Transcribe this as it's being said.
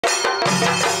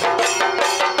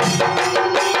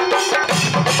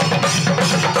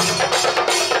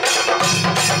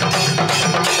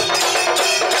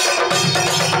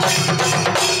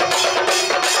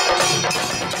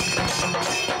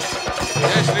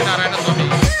Narayana Swami.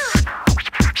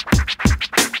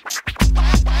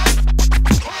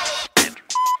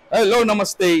 Hello,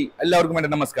 namaste. Ellarku mante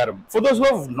namaskaram. For those who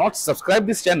have not subscribed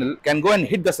this channel, can go and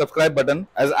hit the subscribe button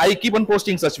as I keep on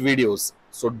posting such videos.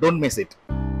 So don't miss it.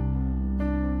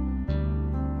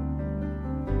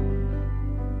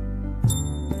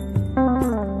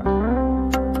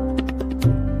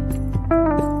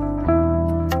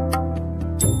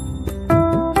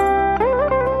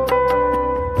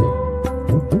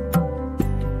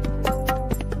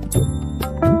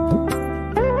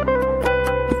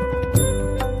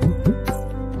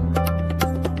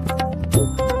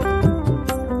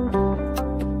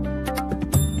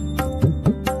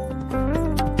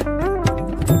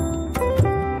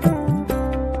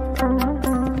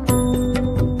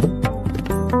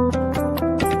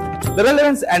 The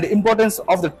relevance and importance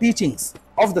of the teachings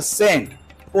of the saint,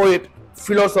 poet,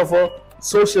 philosopher,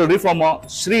 social reformer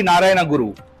Sree Narayana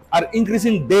Guru are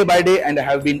increasing day by day and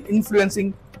have been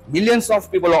influencing millions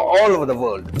of people all over the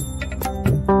world.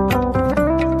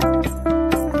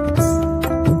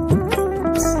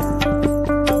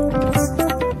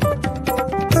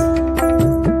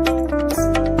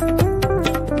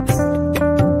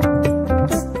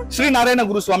 Sree Narayana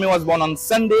Guru Swami was born on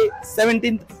Sunday,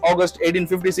 17th August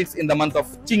 1856 in the month of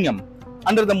Chingam,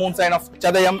 under the moon sign of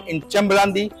Chadayam in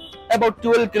Chambalandi, about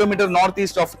 12 km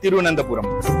northeast of Tirunandapuram.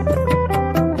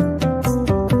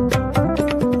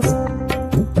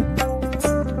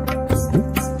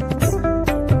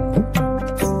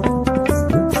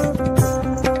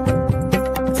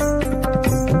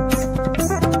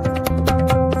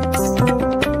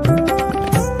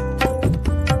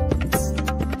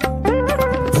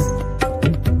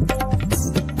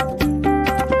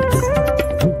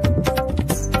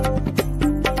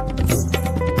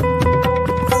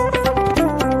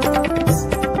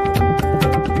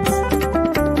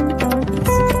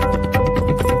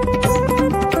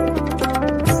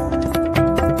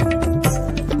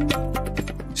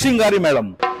 Shingari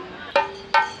Melam,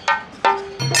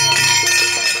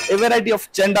 a variety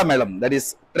of Chenda Melam, that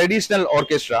is traditional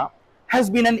orchestra, has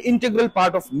been an integral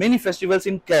part of many festivals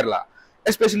in Kerala,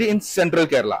 especially in central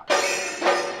Kerala.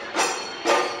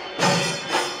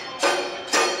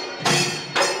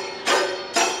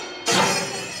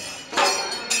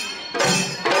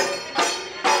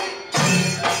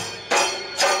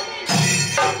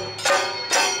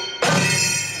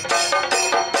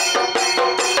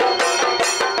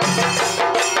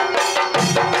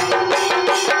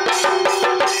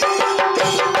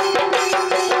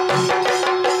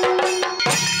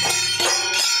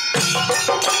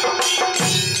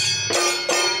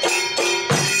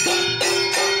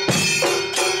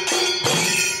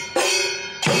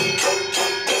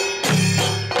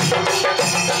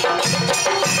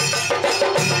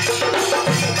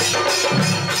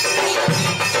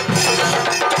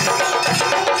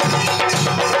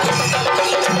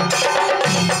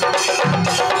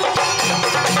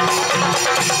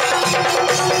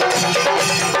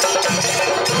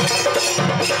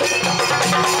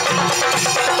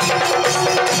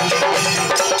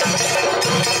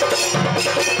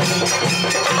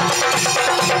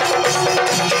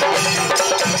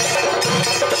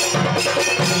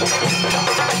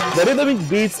 The rhythmic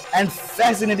beats and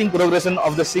fascinating progression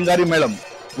of the Shingari Melam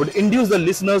would induce the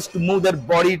listeners to move their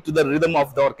body to the rhythm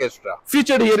of the orchestra.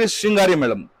 Featured here is Shingari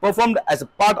Melam, performed as a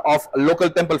part of a local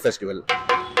temple festival.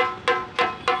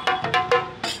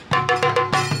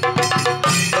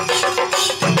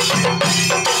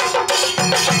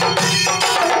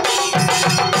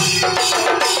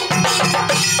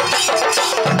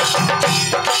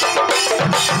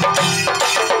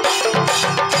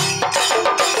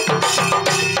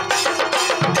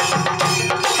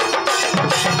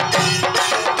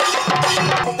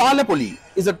 Talapoli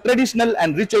is a traditional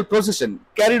and ritual procession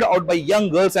carried out by young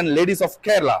girls and ladies of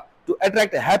Kerala to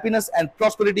attract happiness and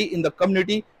prosperity in the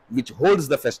community which holds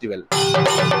the festival.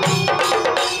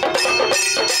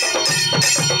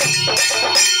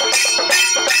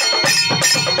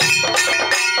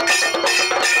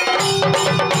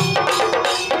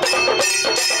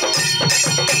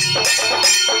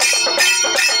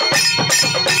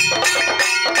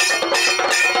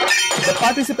 The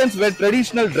participants wear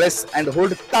traditional dress and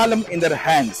hold talam in their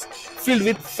hands, filled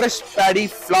with fresh paddy,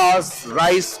 flowers,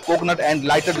 rice, coconut and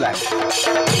lighted lamp.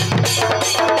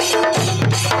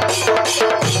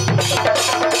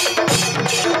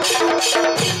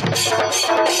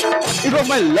 It was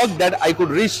my luck that I could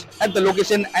reach at the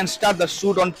location and start the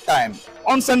shoot on time.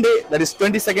 On Sunday, that is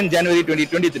 22nd January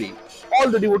 2023, all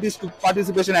the devotees took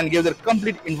participation and gave their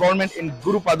complete involvement in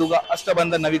Guru Paduka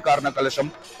Ashtabandha Navikarna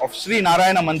Kalasham of Sree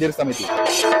Narayana Mandira Samiti.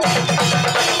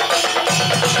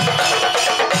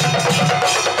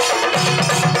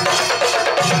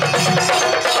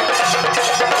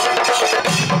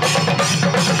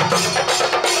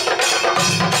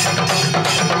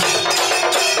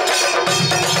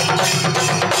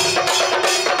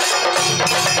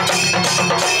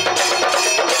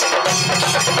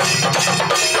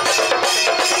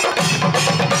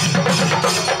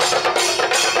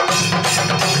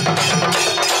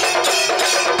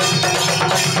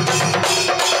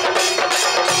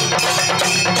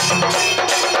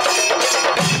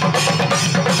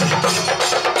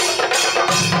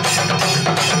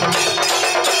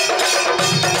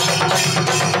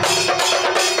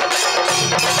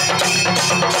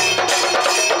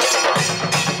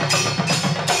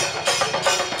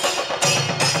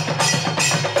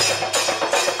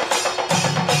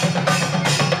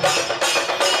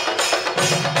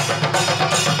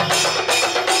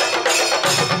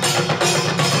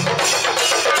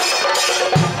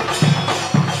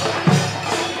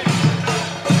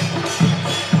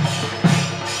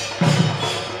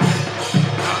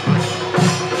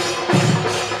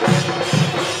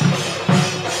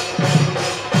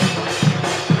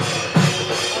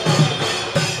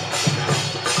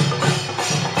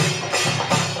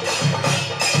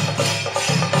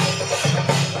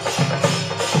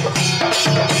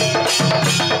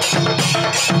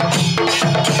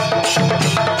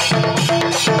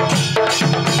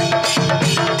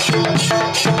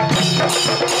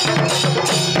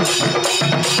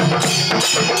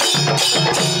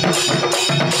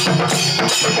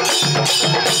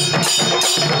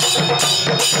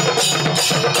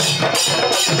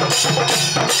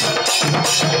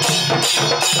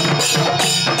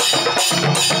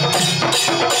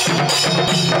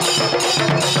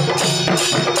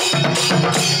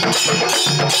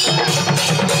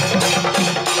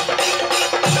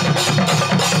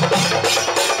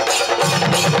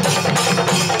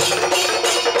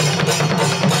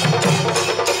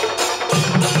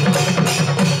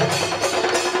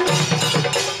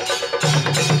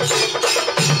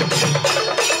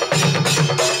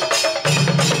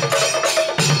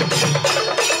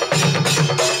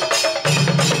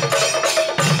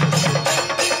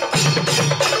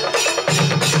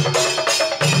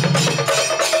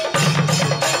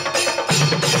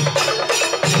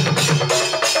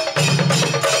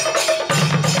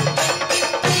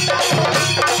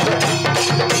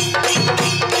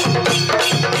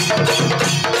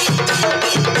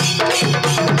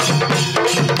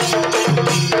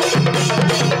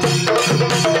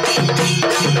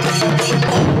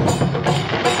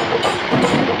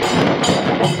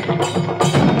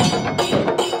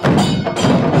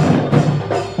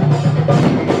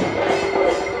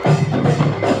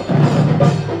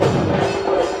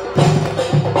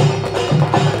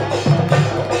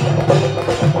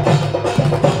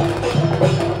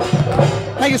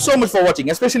 Thank you so much for watching,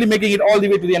 especially making it all the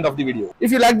way to the end of the video.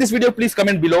 If you like this video, please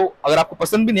comment below. अगर आपको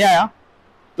पसंद भी नहीं आया,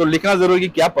 तो लिखना जरूर कि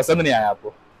क्या पसंद नहीं आया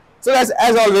आपको. So guys,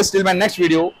 as always, till my next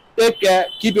video, take care,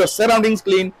 keep your surroundings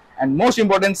clean, and most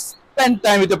important, spend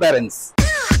time with your parents.